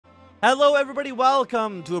Hello everybody,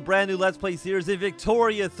 welcome to a brand new Let's Play series in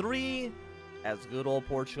Victoria 3 as good old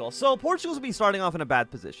Portugal. So Portugal's gonna be starting off in a bad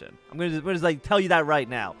position. I'm gonna just like tell you that right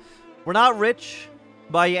now. We're not rich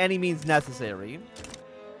by any means necessary.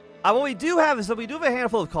 What we do have is we do have a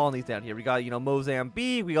handful of colonies down here. We got,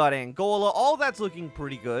 Mozambique, we got Angola, all that's looking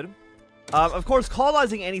pretty good. Of course,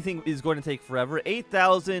 colonizing anything is going to take forever.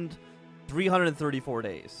 8,334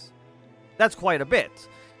 days. That's quite a bit.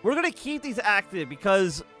 We're gonna keep these active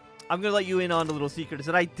because I'm going to let you in on a little secret, is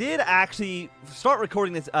that I did actually start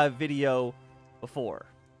recording this video before.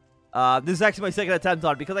 This is actually my second attempt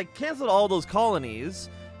on it, because I canceled all those colonies,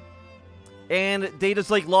 and they just,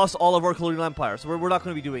 lost all of our colonial empire, so we're not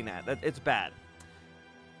going to be doing that. It's bad.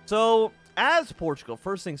 So, as Portugal,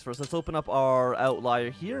 first things first, let's open up our outlier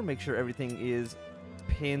here, make sure everything is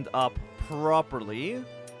pinned up properly.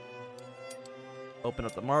 Open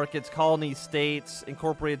up the markets, colonies, states,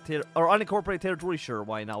 incorporated or unincorporated territory. Sure,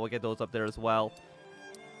 why not? We'll get those up there as well.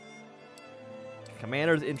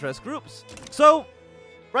 Commanders, interest groups. So,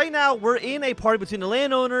 right now, we're in a party between the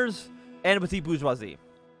landowners and the bourgeoisie.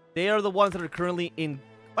 They are the ones that are currently in...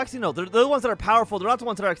 Actually, no, they're the ones that are powerful. They're not the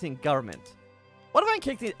ones that are actually in government. What if I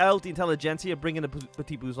kick out the intelligentsia and bring in the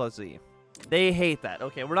petit bourgeoisie? They hate that.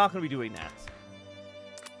 Okay, we're not going to be doing that.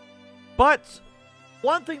 But...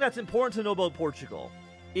 one thing that's important to know about Portugal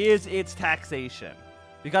is its taxation.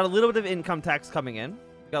 We got a little bit of income tax coming in.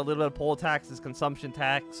 We got a little bit of poll taxes, consumption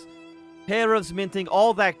tax, tariffs, minting,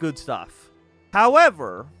 all that good stuff.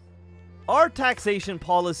 However, our taxation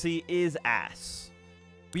policy is ass.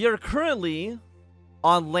 We are currently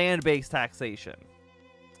on land-based taxation,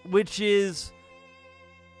 which is,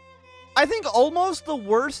 I think, almost the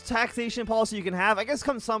worst taxation policy you can have. I guess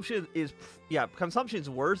consumption is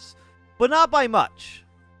worse. But not by much.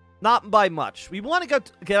 Not by much. We want to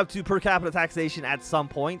get up to per capita taxation at some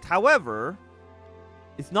point. However,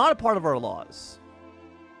 it's not a part of our laws.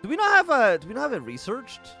 Do we not have it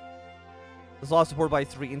researched? This law is supported by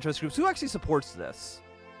 3 interest groups. Who actually supports this?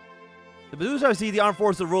 The bourgeoisie, the armed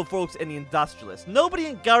forces, the road folks, and the industrialists. Nobody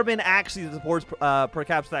in government actually supports per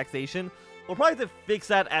capita taxation. We'll probably have to fix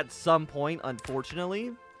that at some point,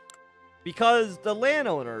 unfortunately. Because the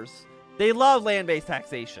landowners, they love land-based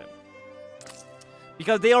taxation.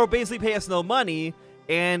 Because they are basically pay us no money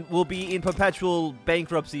and will be in perpetual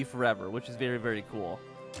bankruptcy forever, which is very, very cool.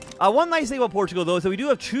 One nice thing about Portugal, though, is that we do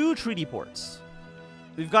have 2 treaty ports.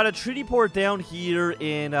 We've got a treaty port down here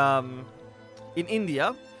in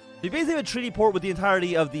India. We basically have a treaty port with the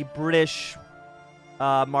entirety of the British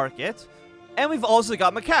market. And we've also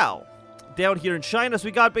got Macau down here in China, so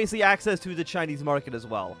we got basically access to the Chinese market as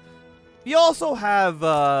well. We also have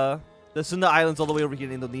the Sunda Islands all the way over here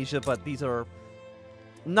in Indonesia, but these are...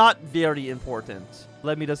 not very important.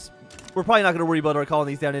 We're probably not going to worry about our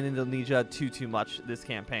colonies down in Indonesia too much this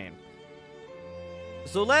campaign.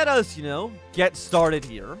 So let us, get started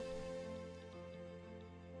here.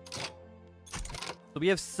 So we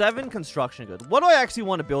have 7 construction goods. What do I actually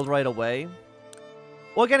want to build right away?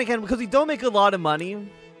 Well, again, because we don't make a lot of money,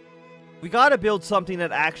 we got to build something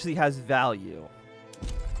that actually has value.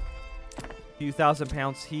 A few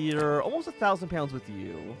 £1,000 here. Almost £1,000 with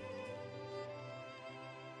you.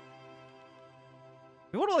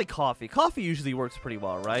 We want to like coffee. Coffee usually works pretty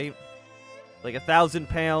well, right? Like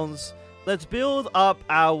 £1,000. Let's build up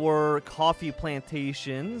our coffee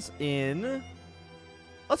plantations in...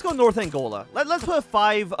 let's go North Angola. Let's put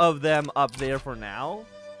 5 of them up there for now.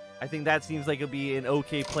 I think that seems like it'll be an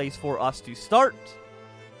okay place for us to start.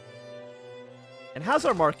 And how's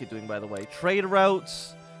our market doing, by the way? Trade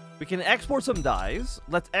routes. We can export some dyes.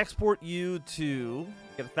 Let's export you to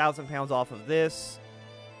get £1,000 off of this.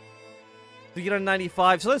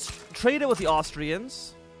 395. So let's trade it with the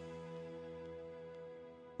Austrians.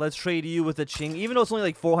 Let's trade you with the Qing. Even though it's only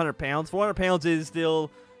like £400. £400 is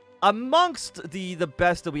still amongst the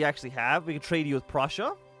best that we actually have. We can trade you with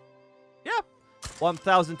Prussia. Yeah.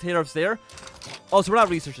 1,000 tariffs there. Oh, so we're not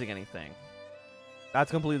researching anything.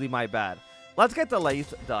 That's completely my bad. Let's get the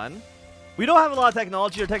lathe done. We don't have a lot of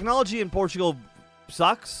technology. Our technology in Portugal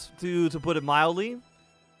sucks, to put it mildly.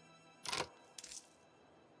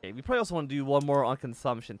 Okay, we probably also want to do one more on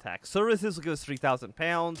consumption tax. Services will give us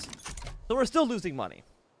 £3,000. So we're still losing money.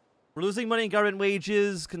 We're losing money in government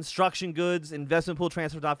wages, construction goods, investment pool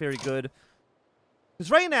transfer, not very good. Because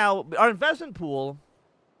right now, our investment pool,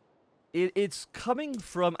 it's coming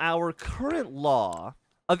from our current law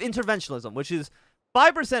of interventionism, which is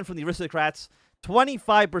 5% from the aristocrats,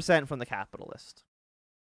 25% from the capitalist.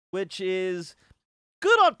 Which is...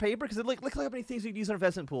 good on paper, because look how many things we can use our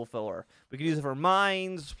investment pool for. We can use it for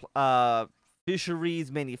mines,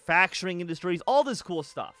 fisheries, manufacturing industries, all this cool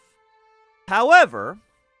stuff. However,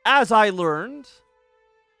 as I learned,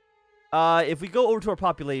 if we go over to our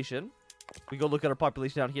population, we go look at our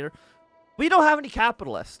population down here, we don't have any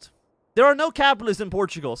capitalists. There are no capitalists in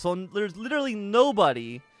Portugal, so there's literally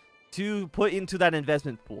nobody to put into that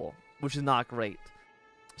investment pool, which is not great.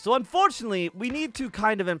 So unfortunately, we need to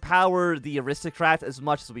kind of empower the aristocrats as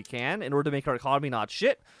much as we can in order to make our economy not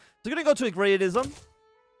shit. So we're going to go to agrarianism,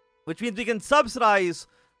 which means we can subsidize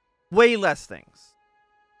way less things.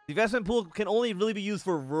 The investment pool can only really be used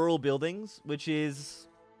for rural buildings, which is,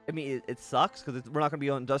 I mean, it sucks because we're not going to be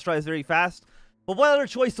industrialized very fast. But what other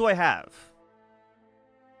choice do I have?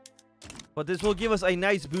 But this will give us a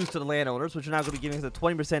nice boost to the landowners, which are now going to be giving us a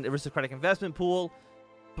 20% aristocratic investment pool.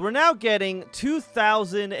 So we're now getting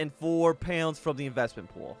 2,004 pounds from the investment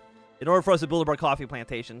pool in order for us to build up our coffee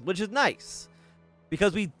plantation, which is nice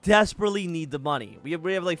because we desperately need the money. We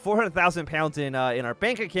have like 400,000 pounds in our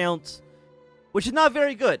bank accounts, which is not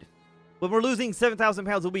very good. When we're losing 7,000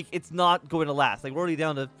 pounds a week, it's not going to last. Like, we're already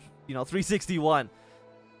down to, 361.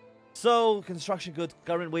 So, construction goods,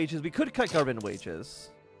 government wages. We could cut government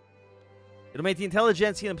wages. It'll make the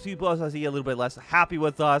intelligentsia and people a little bit less happy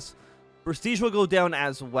with us. Prestige will go down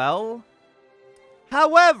as well.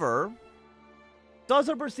 However, does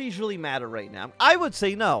our prestige really matter right now? I would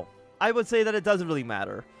say no. I would say that it doesn't really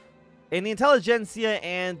matter. And the intelligentsia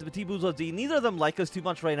and the petit bourgeoisie, neither of them like us too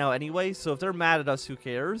much right now anyway, so if they're mad at us, who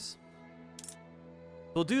cares?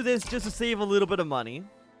 We'll do this just to save a little bit of money.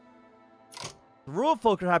 The rural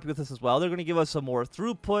folk are happy with this as well. They're going to give us some more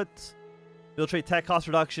throughput. They'll trade tech cost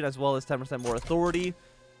reduction as well as 10% more authority.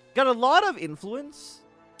 Got a lot of influence.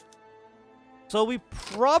 So we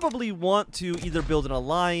probably want to either build an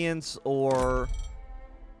alliance or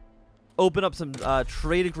open up some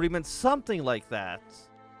trade agreements, something like that.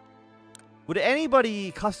 Would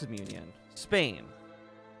anybody custom union? Spain.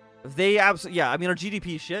 They absolutely, yeah, I mean, our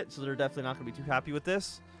GDP is shit, so they're definitely not going to be too happy with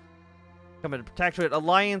this. Come in, protectorate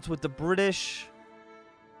alliance with the British.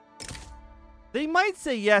 They might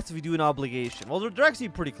say yes if we do an obligation. Well, they're actually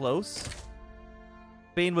pretty close.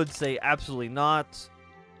 Spain would say absolutely not.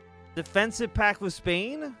 Defensive pact with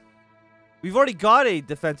Spain? We've already got a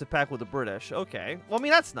defensive pact with the British. Okay. Well, I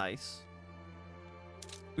mean, that's nice.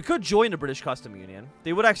 We could join the British Custom Union.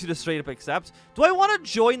 They would actually just straight up accept. Do I want to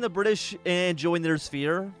join the British and join their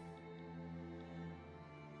sphere?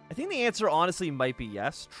 I think the answer honestly might be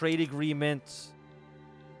yes. Trade agreement.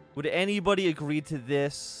 Would anybody agree to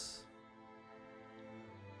this?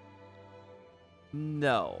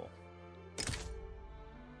 No.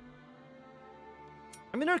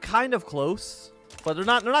 I mean, they're kind of close, but they're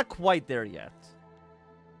not quite there yet.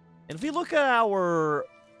 And if we look at our...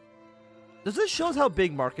 Does this show us how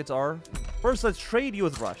big markets are? First, let's trade you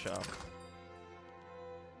with Russia.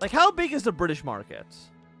 Like, how big is the British market?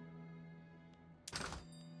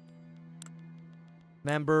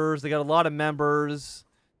 Members. They got a lot of members.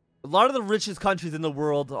 A lot of the richest countries in the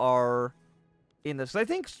world are in this. I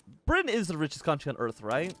think Britain is the richest country on Earth,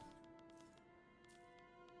 right?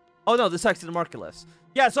 Oh, no, this is actually the market list.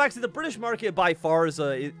 Yeah, so actually the British market by far is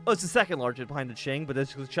it's the second largest behind the Qing, but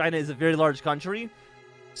that's because China is a very large country.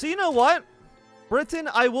 So you know what? Britain,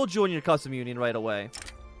 I will join your custom union right away.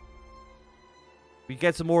 We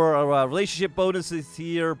get some more relationship bonuses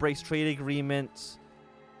here, breaks trade agreements.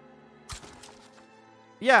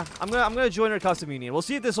 Yeah, I'm gonna join our custom union. We'll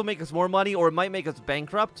see if this will make us more money or it might make us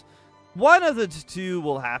bankrupt. One of the two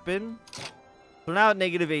will happen. We're now at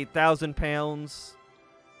negative 8,000 pounds.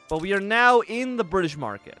 But we are now in the British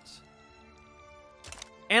market.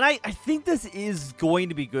 And I think this is going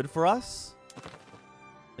to be good for us.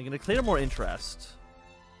 I'm going to clear more interest.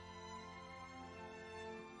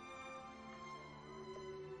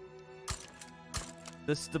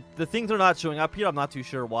 The things are not showing up here. I'm not too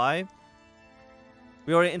sure why.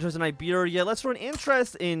 We already interested in Iberia. Let's run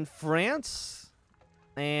interest in France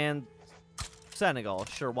and Senegal.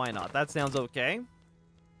 Sure, why not? That sounds okay.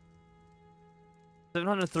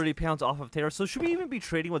 730 pounds off of tariff. So should we even be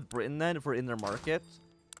trading with Britain then if we're in their market?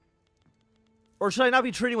 Or should I not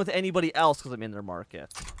be trading with anybody else because I'm in their market?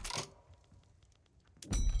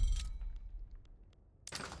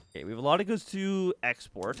 Okay, we have a lot of goods to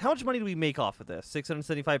export. How much money do we make off of this?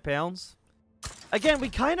 675 pounds? Again, we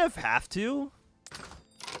kind of have to.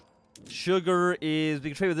 Sugar is...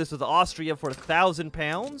 We can trade with this with Austria for 1,000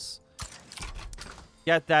 pounds.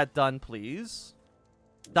 Get that done, please.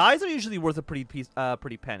 Dyes are usually worth a pretty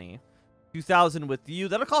penny. 2,000 with you.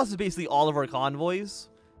 That'll cost us basically all of our convoys.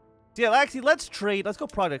 So yeah, actually, let's trade. Let's go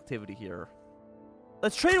productivity here.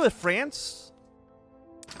 Let's trade with France.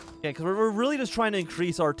 Yeah, because we're really just trying to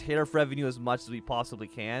increase our tariff revenue as much as we possibly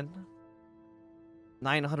can.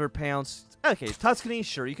 900 pounds. Okay, Tuscany,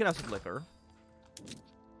 sure, you can have some liquor.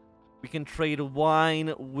 We can trade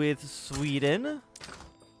wine with Sweden.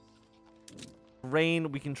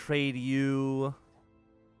 Grain, we can trade you.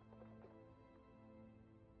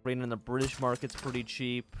 Grain in the British market's pretty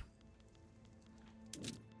cheap.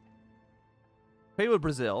 Trade with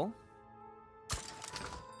Brazil.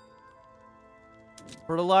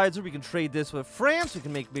 Fertilizer, we can trade this with France. We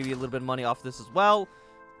can make maybe a little bit of money off this as well.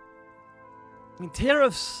 I mean,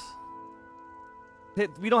 tariffs.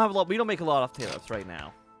 We don't have a lot. We don't make a lot off tariffs right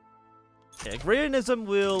now. Okay, agrarianism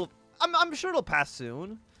will. I'm sure it'll pass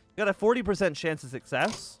soon. Got a 40% chance of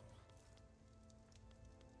success.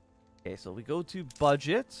 Okay, so we go to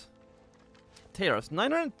budget. Tariffs,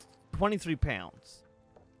 923 pounds.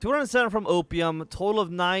 207 from opium. Total of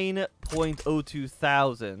 9.02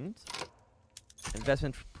 thousand.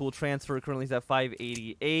 Investment pool transfer currently is at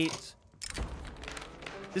 588.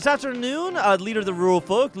 This afternoon, leader of the rural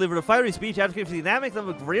folk delivered a fiery speech advocating for the dynamics of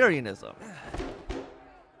agrarianism.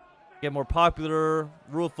 Get more popular.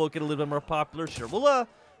 Rural folk get a little bit more popular. Sure, we'll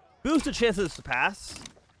boost the chances to pass.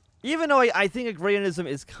 Even though I think agrarianism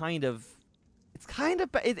is kind of...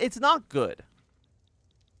 It's not good.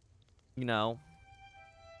 You know.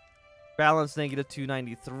 Balance negative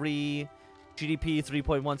 293. GDP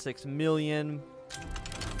 3.16 million.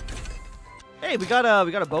 Hey, we got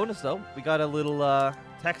a bonus though. We got a little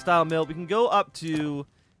textile mill. We can go up to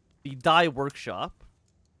the dye workshop.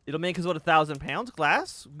 It'll make us about 1,000 pounds.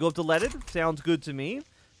 Glass. Go up to leaded. Sounds good to me.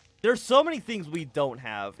 There's so many things we don't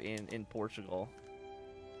have in Portugal.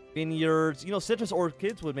 Vineyards. You know, citrus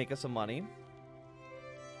orchids would make us some money.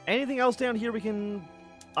 Anything else down here we can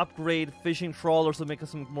upgrade? Fishing trawlers will make us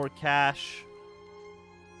some more cash.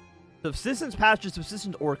 Subsistence pastures,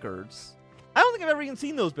 subsistence orchards. I don't think I've ever even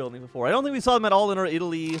seen those buildings before. I don't think we saw them at all in our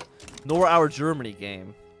Italy nor our Germany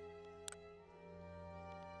game.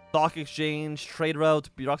 Stock exchange, trade route,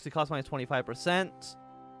 bureaucracy cost minus 25%.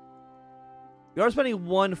 We are spending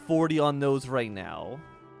 140 on those right now.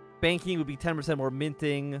 Banking would be 10% more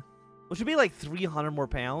minting, which would be like 300 more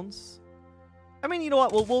pounds. I mean, you know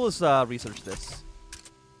what? We'll just research this.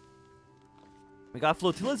 We got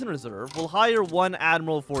flotillas in reserve. We'll hire one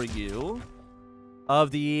admiral for you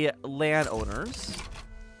of the landowners.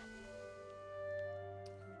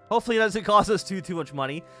 Hopefully it doesn't cost us too much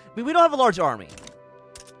money. I mean, we don't have a large army.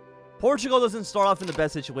 Portugal doesn't start off in the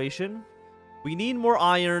best situation. We need more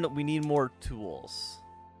iron. We need more tools.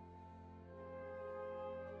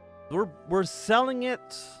 We're selling it.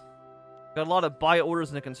 Got a lot of buy orders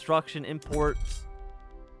in the construction, imports.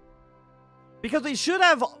 Because we should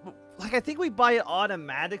have... Like, I think we buy it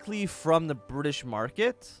automatically from the British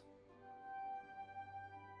market.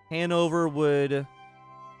 Hanover would...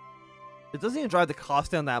 It doesn't even drive the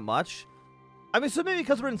cost down that much. I'm assuming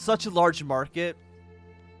because we're in such a large market...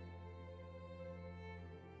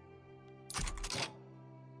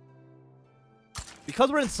 Because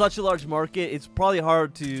we're in such a large market, it's probably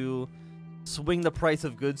hard to swing the price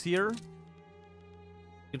of goods here. We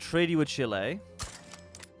can trade you with Chile.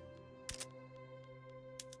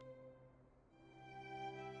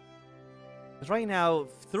 Because right now,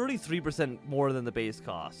 33% more than the base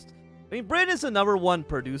cost. I mean, Britain is the #1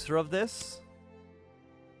 producer of this.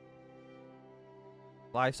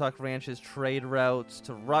 Livestock ranches, trade routes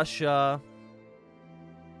to Russia.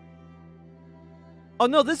 Oh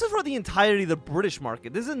no, this is for the entirety of the British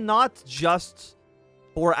market. This is not just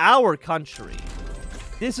for our country.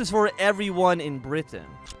 This is for everyone in Britain.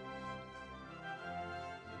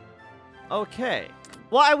 Okay.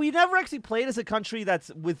 Well, we never actually played as a country that's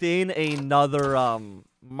within another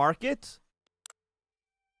market.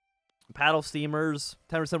 Paddle steamers,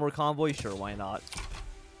 10% more convoy. Sure, why not?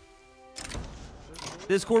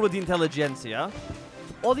 Discord with the intelligentsia.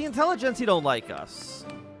 Well, the intelligentsia don't like us.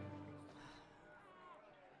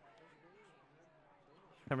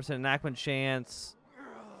 10% enactment chance.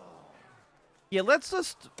 Yeah, let's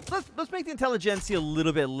make the intelligentsia a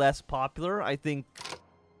little bit less popular. I think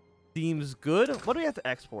seems good. What do we have to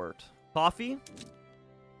export? Coffee.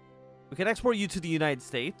 We can export you to the United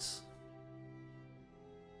States.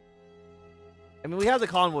 I mean, we have the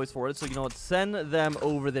convoys for it, so you know what? Send them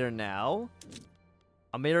over there now.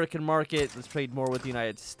 American market. Let's trade more with the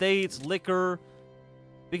United States. Liquor.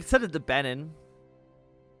 We can send it to Benin.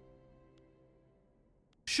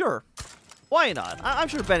 Sure. Why not? I'm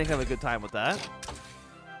sure Benin can have a good time with that.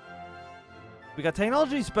 We got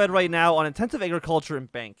technology sped right now on intensive agriculture and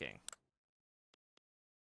banking.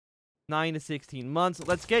 9 to 16 months.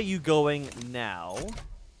 Let's get you going now.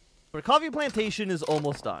 Our coffee plantation is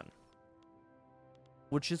almost done.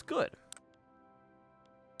 Which is good.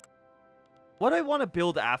 What do I want to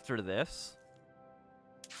build after this?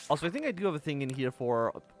 Also, I think I do have a thing in here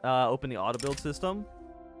for open the auto build system.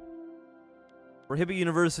 Prohibit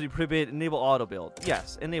university, prohibit, enable auto build.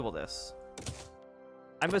 Yes, enable this.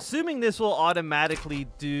 I'm assuming this will automatically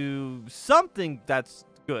do something that's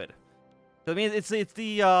good. So I mean, it's the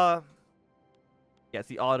yeah, it's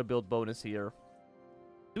the auto build bonus here.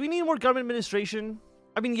 Do we need more government administration?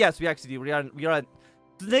 I mean, yes, we actually do. We are at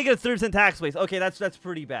negative 30% tax base. Okay, that's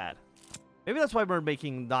pretty bad. Maybe that's why we're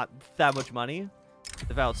making not that much money.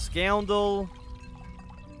 Devout scoundrel.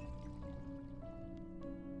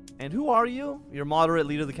 And who are you? You're moderate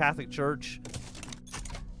leader of the Catholic Church.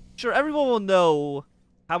 Sure, everyone will know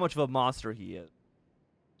how much of a monster he is.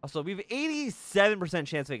 Also, we have 87%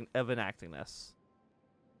 chance of enacting this.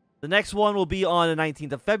 The next one will be on the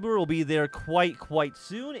 19th of February. We'll be there quite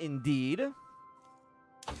soon indeed. Is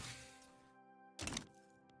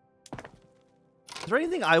there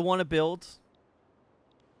anything I want to build?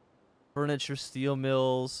 Furniture, steel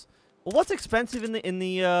mills. Well, what's expensive in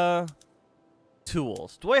the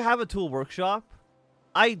tools? Do I have a tool workshop?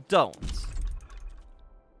 I don't.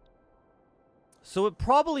 So it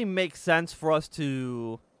probably makes sense for us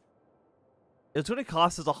to... It's going to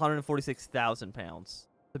cost us 146,000 pounds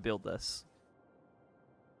to build this.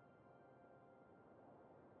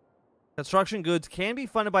 Construction goods can be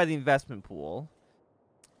funded by the investment pool.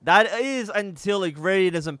 That is until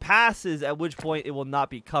agrarianism passes, at which point it will not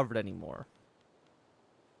be covered anymore.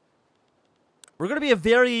 We're going to be a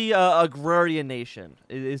very agrarian nation,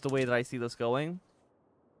 is the way that I see this going.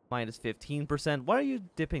 Minus 15%. Why are you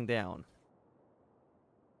dipping down?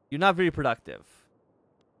 You're not very productive.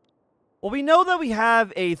 Well, we know that we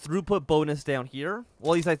have a throughput bonus down here.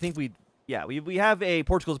 Well, at least I think we have a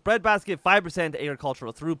Portugal's breadbasket, 5%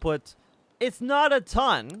 agricultural throughput. It's not a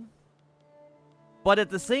ton, but at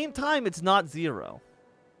the same time, it's not zero.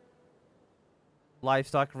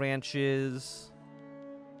 Livestock ranches.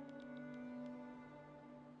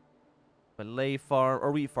 Malay farm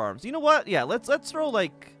or wheat farms. You know what? Yeah, let's throw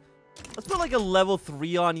like... Let's put like a level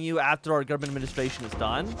 3 on you after our government administration is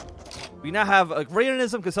done. We now have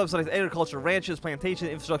agrarianism, can subsidize agriculture, ranches, plantation,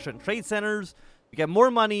 infrastructure, and trade centers. We get more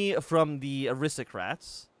money from the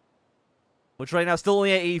aristocrats, which right now is still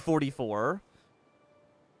only at 844.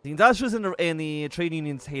 The industrialists and the trade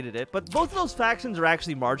unions hated it, but both of those factions are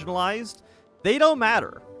actually marginalized. They don't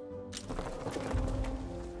matter.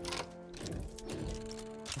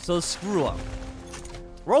 So screw them.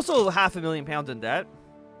 We're also 500,000 pounds in debt.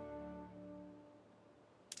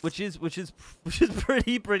 Which is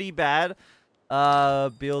pretty bad.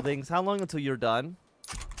 Buildings. How long until you're done?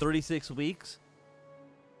 36 weeks.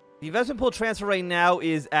 The investment pool transfer right now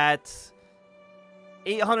is at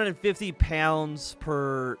 850 pounds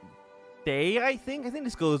per day, I think. I think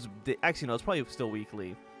this goes... Actually, no, it's probably still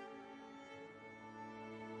weekly.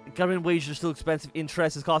 Government wages are still expensive.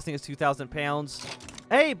 Interest is costing us 2,000 pounds.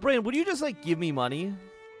 Hey, Brandon, would you just, like, give me money?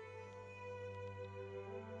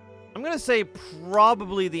 I'm going to say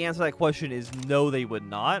probably the answer to that question is no, they would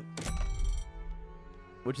not.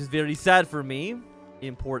 Which is very sad for me.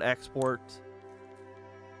 Import, export.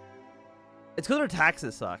 It's because their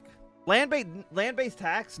taxes suck. Land-based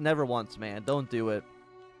tax, never once, man. Don't do it.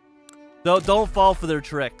 Don't fall for their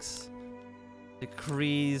tricks.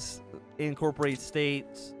 Decrees, incorporate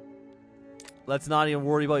states. Let's not even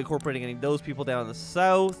worry about incorporating any of those people down in the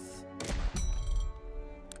south.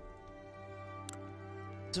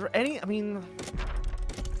 Is there any... I mean...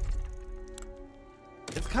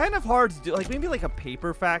 It's kind of hard to do. Like, maybe like a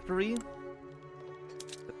paper factory.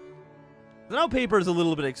 I know paper is a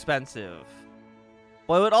little bit expensive.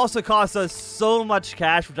 But it would also cost us so much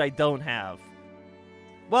cash, which I don't have.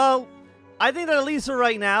 Well, I think that at least for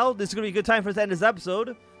right now, this is going to be a good time for us to end this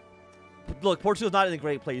episode. But look, Portugal's not in a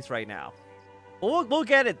great place right now. But we'll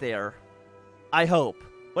get it there. I hope.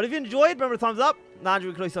 But if you enjoyed, remember thumbs up. Not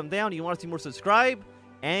enjoying, click thumbs down. You want to see more, subscribe.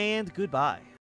 And goodbye.